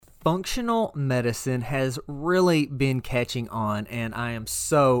Functional medicine has really been catching on, and I am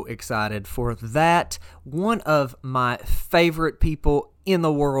so excited for that. One of my favorite people in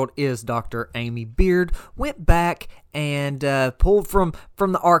the world is Dr. Amy Beard. Went back and pulled from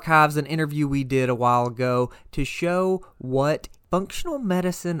the archives an interview we did a while ago to show what functional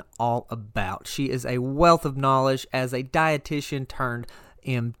medicine all about. She is a wealth of knowledge as a dietitian turned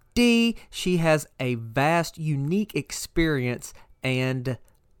MD. She has a vast, unique experience, and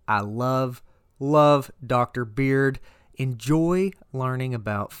I love Dr. Beard. Enjoy learning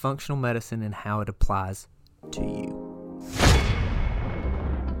about functional medicine and how it applies to you.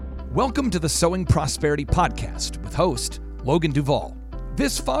 Welcome to the Sowing Prosperity Podcast with host Logan Duvall.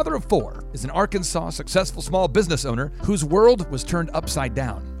 This father of four is an Arkansas successful small business owner whose world was turned upside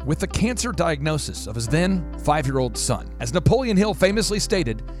down with the cancer diagnosis of his then 5-year-old son. As Napoleon Hill famously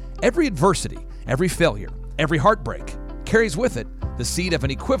stated, every adversity, every failure, every heartbreak carries with it the seed of an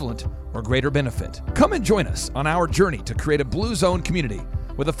equivalent or greater benefit. Come and join us on our journey to create a Blue Zone community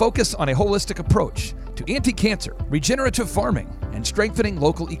with a focus on a holistic approach to anti-cancer, regenerative farming, and strengthening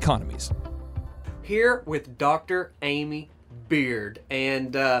local economies. Here with Dr. Amy Beard,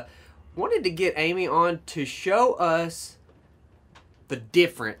 and wanted to get Amy on to show us the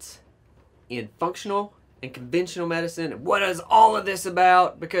difference in functional and conventional medicine. What is all of this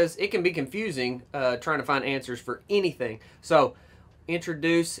about? Because it can be confusing trying to find answers for anything. So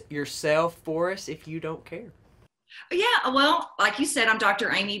introduce yourself for us if you don't care. Yeah, well, like you said, I'm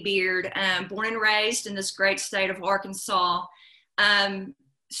Dr. Amy Beard, born and raised in this great state of Arkansas.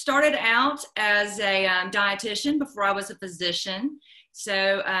 Started out as a dietitian before I was a physician.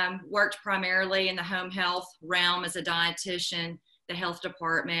 So worked primarily in the home health realm as a dietitian, the health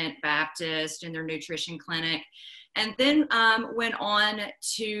department, Baptist, and their nutrition clinic. And then went on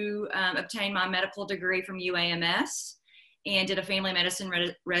to obtain my medical degree from UAMS and did a family medicine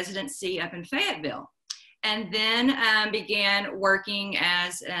residency up in Fayetteville. And then began working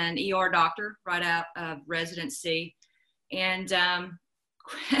as an ER doctor right out of residency. And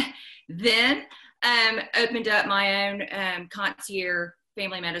then opened up my own concierge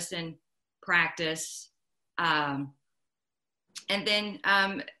family medicine practice. And then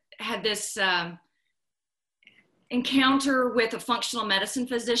had this encounter with a functional medicine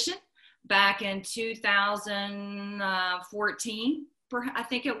physician back in 2014, I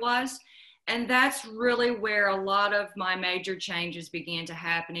think it was. And that's really where a lot of my major changes began to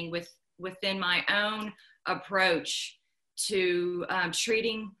happening within my own approach to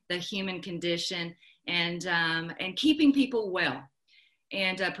treating the human condition and keeping people well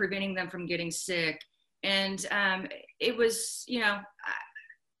and preventing them from getting sick. And it was,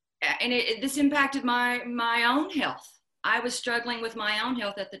 this impacted my own health. I was struggling with my own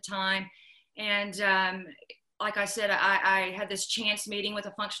health at the time. And like I said, I had this chance meeting with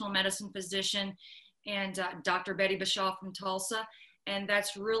a functional medicine physician and Dr. Betty Bashaw from Tulsa. And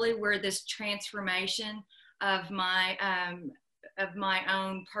that's really where this transformation of my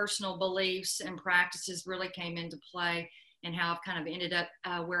own personal beliefs and practices really came into play, and how I've kind of ended up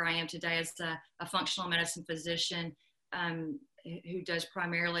where I am today as a functional medicine physician who does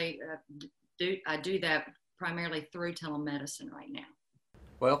primarily, I do that primarily through telemedicine right now.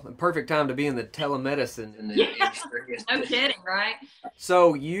 Well, the perfect time to be in the telemedicine industry. No kidding, right?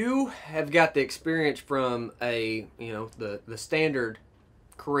 So you have got the experience from the standard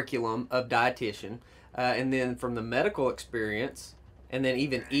curriculum of dietitian, and then from the medical experience, and then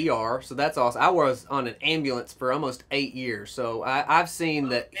even ER. So that's awesome. I was on an ambulance for almost 8 years. So I've seen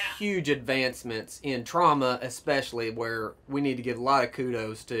the huge advancements in trauma, especially, where we need to give a lot of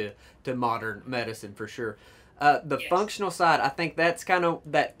kudos to modern medicine for sure. The functional side, I think that's kind of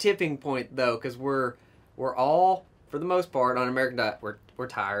that tipping point, though, because we're all, for the most part, on American diet, we're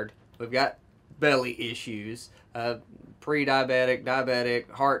tired. We've got belly issues, pre-diabetic,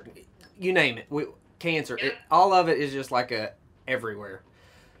 diabetic, heart, you name it, cancer. Yeah. All of it is just like everywhere.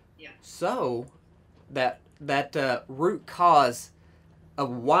 Yeah. So that root cause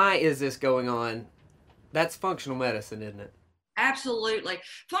of why is this going on, that's functional medicine, isn't it? Absolutely.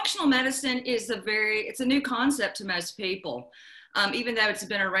 Functional medicine is it's a new concept to most people, even though it's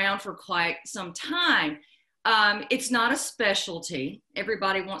been around for quite some time. It's not a specialty.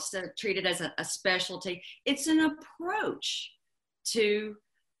 Everybody wants to treat it as a specialty. It's an approach to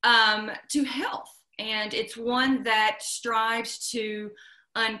health, and it's one that strives to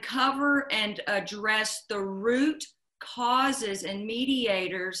uncover and address the root causes and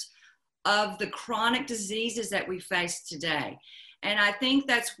mediators of the chronic diseases that we face today. And I think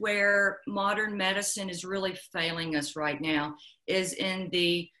that's where modern medicine is really failing us right now, is in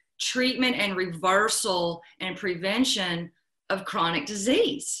the treatment and reversal and prevention of chronic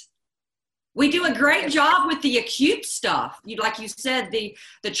disease. We do a great job with the acute stuff. Like you said, the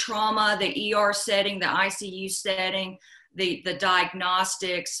trauma, the ER setting, the ICU setting, the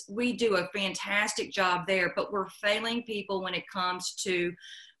diagnostics. We do a fantastic job there, but we're failing people when it comes to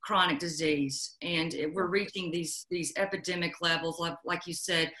chronic disease, and we're reaching these epidemic levels, like you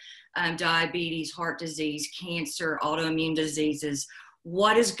said, diabetes, heart disease, cancer, autoimmune diseases.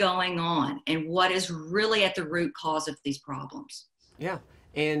 What is going on, and what is really at the root cause of these problems? Yeah.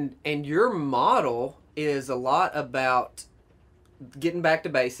 And your model is a lot about getting back to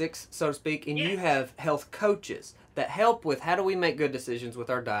basics, so to speak, and you have health coaches that help with how do we make good decisions with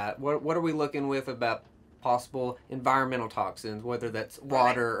our diet? What are we looking with about possible environmental toxins, whether that's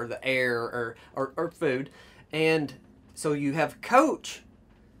water or the air or food? And so you have a coach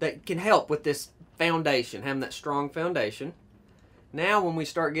that can help with this foundation, having that strong foundation. Now when we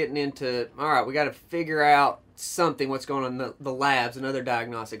start getting into, all right, we got to figure out something, what's going on in the labs and other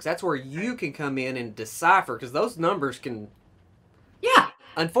diagnostics, that's where you can come in and decipher, because those numbers can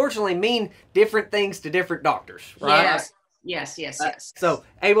unfortunately mean different things to different doctors, right? Yes. So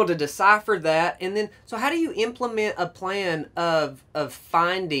able to decipher that, and then so how do you implement a plan of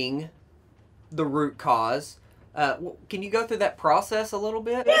finding the root cause? Can you go through that process a little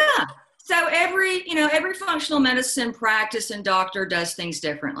bit? Yeah. So every functional medicine practice and doctor does things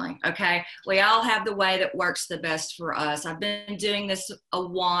differently. Okay. We all have the way that works the best for us. I've been doing this a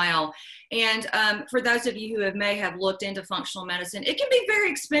while. And for those of you who may have looked into functional medicine, it can be very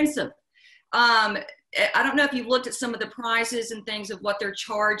expensive. I don't know if you've looked at some of the prices and things of what they're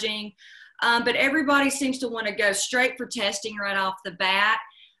charging, but everybody seems to want to go straight for testing right off the bat.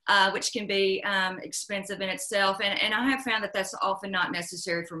 Which can be expensive in itself. And I have found that that's often not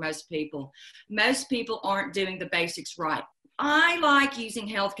necessary for most people. Most people aren't doing the basics right. I like using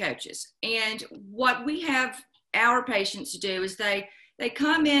health coaches. And what we have our patients do is they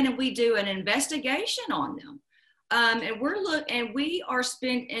come in and we do an investigation on them. And we are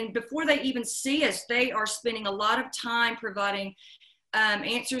and before they even see us, they are spending a lot of time providing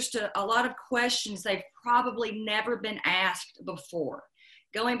answers to a lot of questions they've probably never been asked before.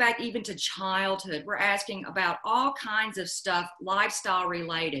 Going back even to childhood, we're asking about all kinds of stuff, lifestyle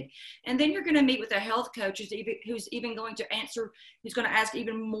related. And then you're going to meet with a health coach who's going to ask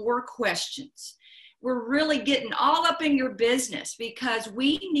even more questions. We're really getting all up in your business because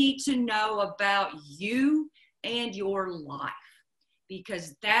we need to know about you and your life,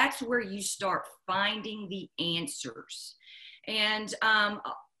 because that's where you start finding the answers. And a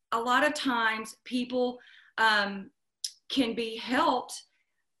lot of times people can be helped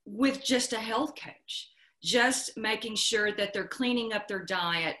with just a health coach, just making sure that they're cleaning up their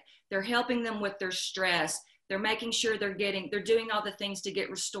diet, they're helping them with their stress, they're making sure they're doing all the things to get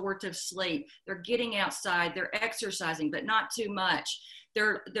restorative sleep, they're getting outside, they're exercising, but not too much.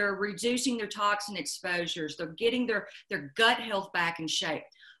 They're reducing their toxin exposures, they're getting their gut health back in shape.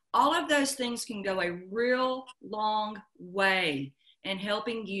 All of those things can go a real long way in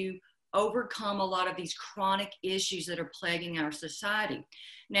helping you overcome a lot of these chronic issues that are plaguing our society.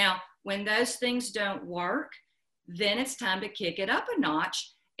 Now, when those things don't work, then it's time to kick it up a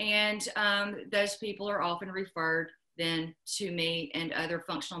notch. And those people are often referred then to me and other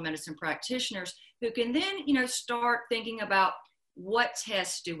functional medicine practitioners who can then, start thinking about what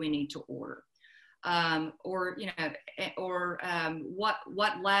tests do we need to order, what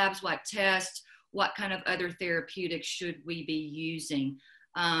labs, what tests, what kind of other therapeutics should we be using.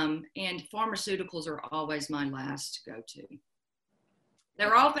 And pharmaceuticals are always my last go-to.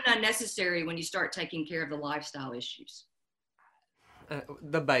 They're often unnecessary when you start taking care of the lifestyle issues.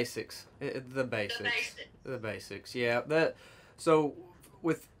 The basics. Yeah. So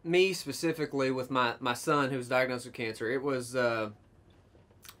with me specifically, with my son who was diagnosed with cancer, it was the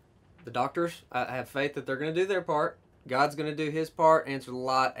doctors. I have faith that they're going to do their part. God's going to do his part, answer a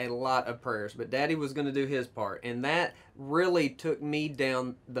lot of prayers. But Daddy was going to do his part. And that really took me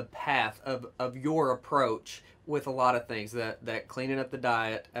down the path of your approach with a lot of things. That cleaning up the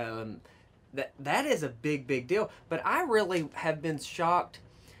diet, that is a big deal. But I really have been shocked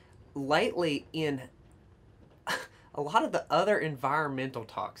lately in a lot of the other environmental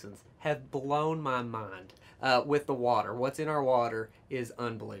toxins have blown my mind. With the water, what's in our water is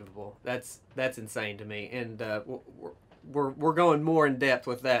unbelievable. That's insane to me, and we're going more in depth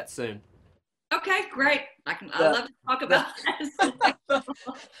with that soon. Okay, great. I love to talk about that.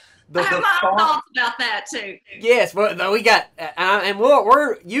 I have my own thoughts about that too. Yes, but we got, and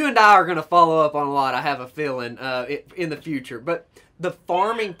you and I are going to follow up on a lot. I have a feeling in the future, but the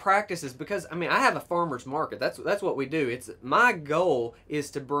farming practices, because I have a farmer's market. That's what we do. It's my goal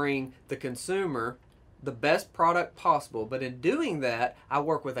is to bring the consumer the best product possible. But in doing that, I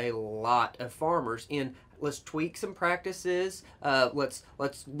work with a lot of farmers in let's tweak some practices. Let's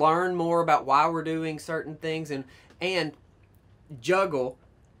learn more about why we're doing certain things, and juggle.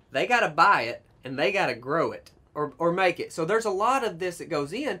 They got to buy it and they got to grow it or make it. So there's a lot of this that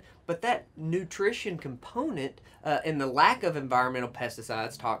goes in, but that nutrition component and the lack of environmental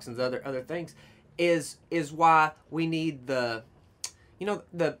pesticides, toxins, other things is why we need the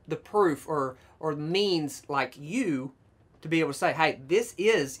proof or means like you to be able to say, hey, this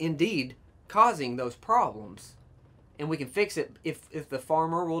is indeed causing those problems, and we can fix it if the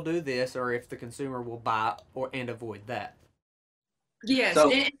farmer will do this, or if the consumer will buy and avoid that. Yes.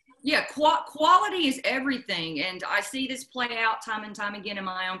 So, quality is everything, and I see this play out time and time again in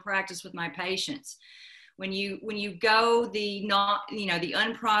my own practice with my patients. When you go the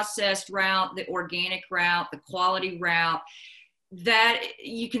unprocessed route, the organic route, the quality route, that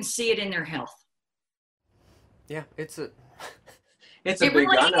you can see it in their health. Yeah, it's a big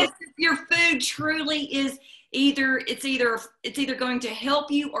really is. Your food truly is either going to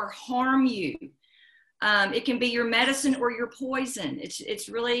help you or harm you. It can be your medicine or your poison.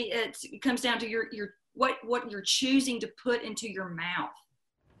 It comes down to your what you're choosing to put into your mouth.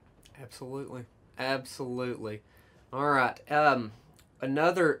 Absolutely. All right.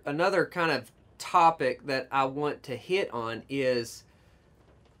 Another kind of topic that I want to hit on is,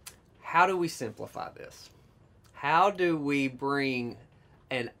 how do we simplify this? How do we bring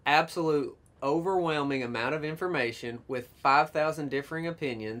an absolute overwhelming amount of information with 5,000 differing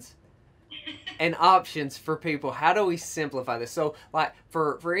opinions and options for people? How do we simplify this? So, like,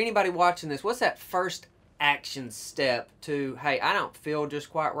 for anybody watching this, what's that first action step to, hey, I don't feel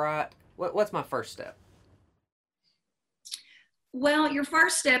just quite right? What's my first step? Well, your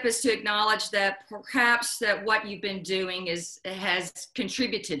first step is to acknowledge that perhaps that what you've been doing has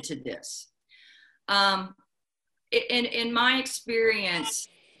contributed to this. In my experience,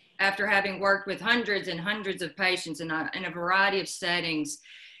 after having worked with hundreds and hundreds of patients in a variety of settings,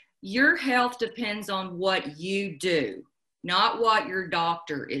 your health depends on what you do, not what your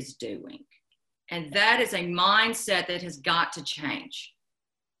doctor is doing. And that is a mindset that has got to change.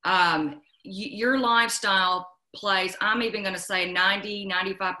 Your lifestyle plays, I'm even going to say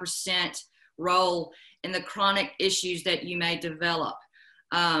 95% role in the chronic issues that you may develop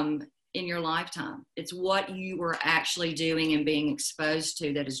in your lifetime. It's what you are actually doing and being exposed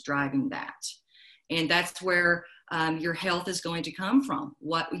to that is driving that. And that's where your health is going to come from.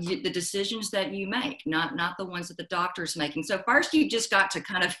 The decisions that you make, not the ones that the doctor's making. So first, you just got to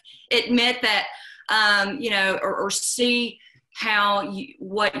kind of admit that, or see how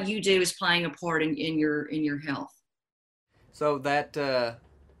what you do is playing a part in your health. So that,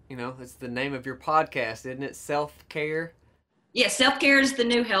 it's the name of your podcast, isn't it? Self-care? Yeah, self-care is the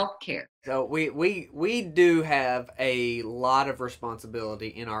new health care. So we do have a lot of responsibility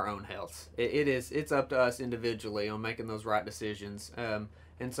in our own health. It's up to us individually on making those right decisions.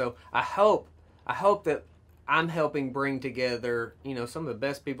 And so I hope that I'm helping bring together, some of the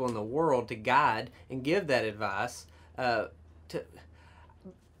best people in the world to guide and give that advice.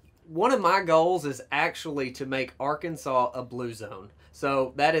 One of my goals is actually to make Arkansas a blue zone.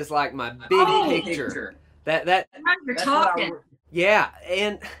 So that is like my big picture. That you're talking. Yeah,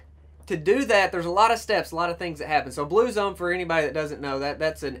 and to do that, there's a lot of steps, a lot of things that happen. So blue zone, for anybody that doesn't know,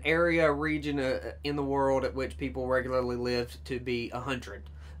 that's an area, a region in the world at which people regularly live to be 100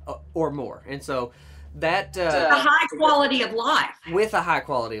 or more. And so that a high quality of life. With a high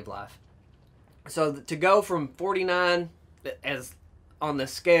quality of life. So to go from 49 as on the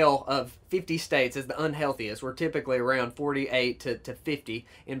scale of 50 states as the unhealthiest, we're typically around 48 to 50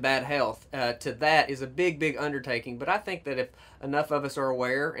 in bad health, to that is a big undertaking. But I think that if enough of us are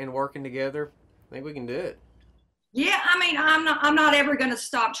aware and working together, I think we can do it. Yeah, I mean, I'm not ever going to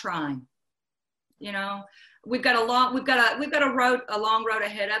stop trying. We've got a long road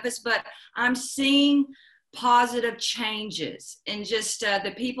ahead of us, but I'm seeing positive changes in just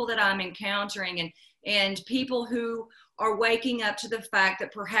the people that I'm encountering and people who are waking up to the fact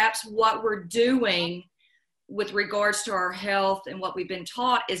that perhaps what we're doing with regards to our health and what we've been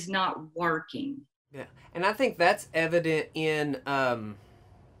taught is not working. Yeah, and I think that's evident in,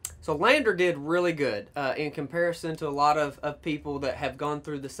 so Lander did really good in comparison to a lot of people that have gone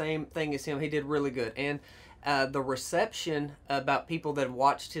through the same thing as him. He did really good. And the reception about people that have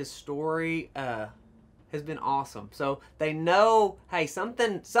watched his story has been awesome. So they know, hey,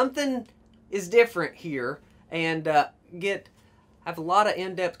 something is different here, and have a lot of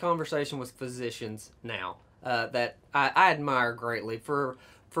in-depth conversation with physicians now that I admire greatly for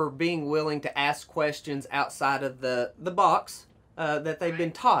being willing to ask questions outside of the box that they've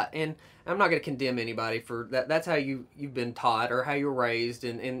been taught. And I'm not going to condemn anybody for that. That's how you've been taught or how you were raised,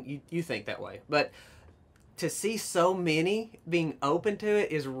 and you think that way. But to see so many being open to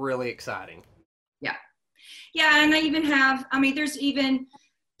it is really exciting. Yeah. Yeah. And I even have, I mean, there's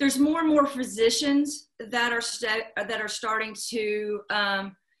more and more physicians that are starting to,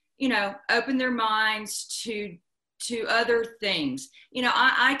 open their minds to other things.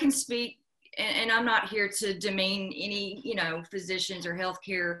 I can speak, and I'm not here to demean any, physicians or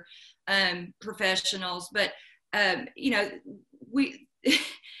healthcare professionals, but, there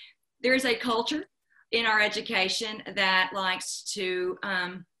is a culture in our education that likes to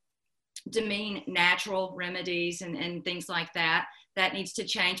demean natural remedies and things like that. That needs to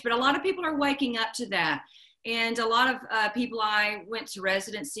change. But a lot of people are waking up to that. And a lot of people I went to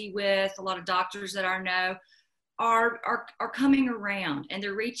residency with, a lot of doctors that I know, are coming around, and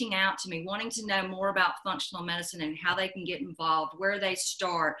they're reaching out to me, wanting to know more about functional medicine and how they can get involved, where they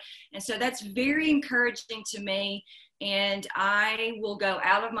start. And so that's very encouraging to me. And I will go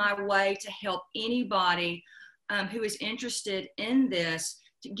out of my way to help anybody who is interested in this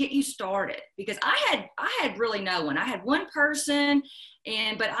to get you started, because I had really no one. I had one person,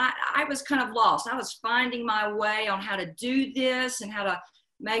 but I was kind of lost. I was finding my way on how to do this and how to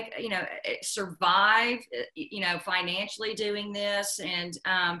make, survive, financially doing this. And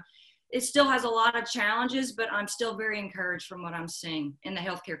it still has a lot of challenges, but I'm still very encouraged from what I'm seeing in the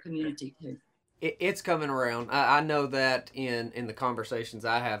healthcare community too. It's coming around. I know that in the conversations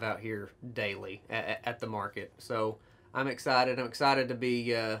I have out here daily at the market. So I'm excited. I'm excited to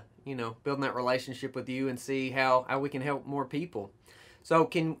be, building that relationship with you and see how we can help more people. So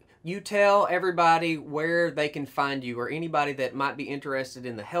can you tell everybody where they can find you, or anybody that might be interested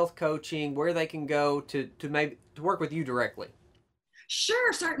in the health coaching, where they can go to work with you directly?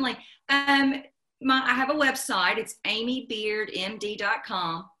 Sure, certainly. I have a website. It's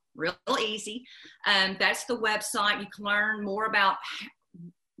amybeardmd.com. Real easy. That's the website. You can learn more about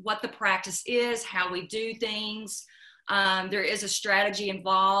what the practice is, how we do things. There is a strategy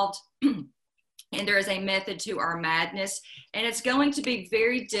involved, and there is a method to our madness, and it's going to be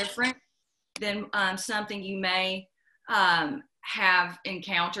very different than something you may have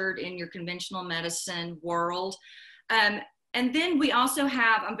encountered in your conventional medicine world. And then we also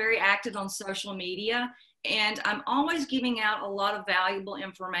I'm very active on social media, and I'm always giving out a lot of valuable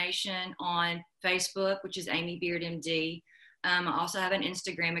information on Facebook, which is Amy Beard MD. I also have an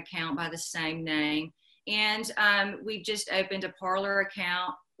Instagram account by the same name. And we've just opened a Parler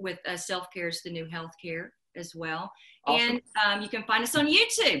account with Self-Care is the New Healthcare as well. Awesome. And you can find us on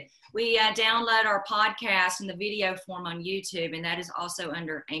YouTube. We download our podcast in the video form on YouTube, and that is also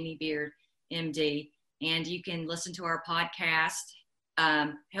under Amy Beard MD. And you can listen to our podcast,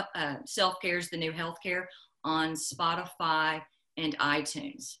 Self-Care is the New Healthcare, on Spotify and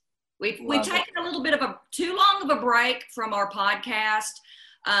iTunes. We've taken a little bit of too long of a break from our podcast.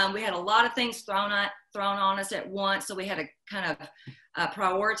 We had a lot of things thrown on us at once, so we had to kind of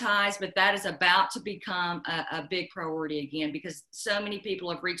prioritize, but that is about to become a big priority again, because so many people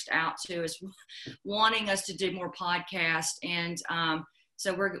have reached out to us wanting us to do more podcasts, and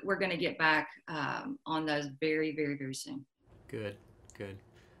so we're going to get back on those very, very, very soon. Good.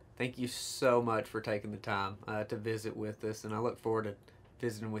 Thank you so much for taking the time to visit with us, and I look forward to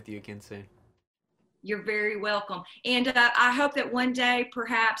visiting with you again soon. You're very welcome. And I hope that one day,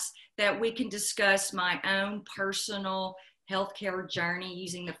 perhaps, that we can discuss my own personal healthcare journey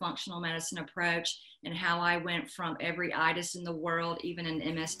using the functional medicine approach, and how I went from every itis in the world, even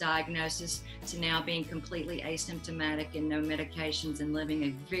an MS diagnosis, to now being completely asymptomatic and no medications and living a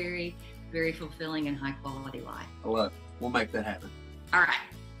very, very fulfilling and high quality life. Well, we'll make that happen. All right,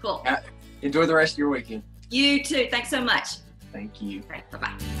 cool. Enjoy the rest of your weekend. You too. Thanks so much. Thank you. All right,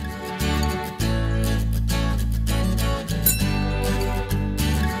 bye-bye.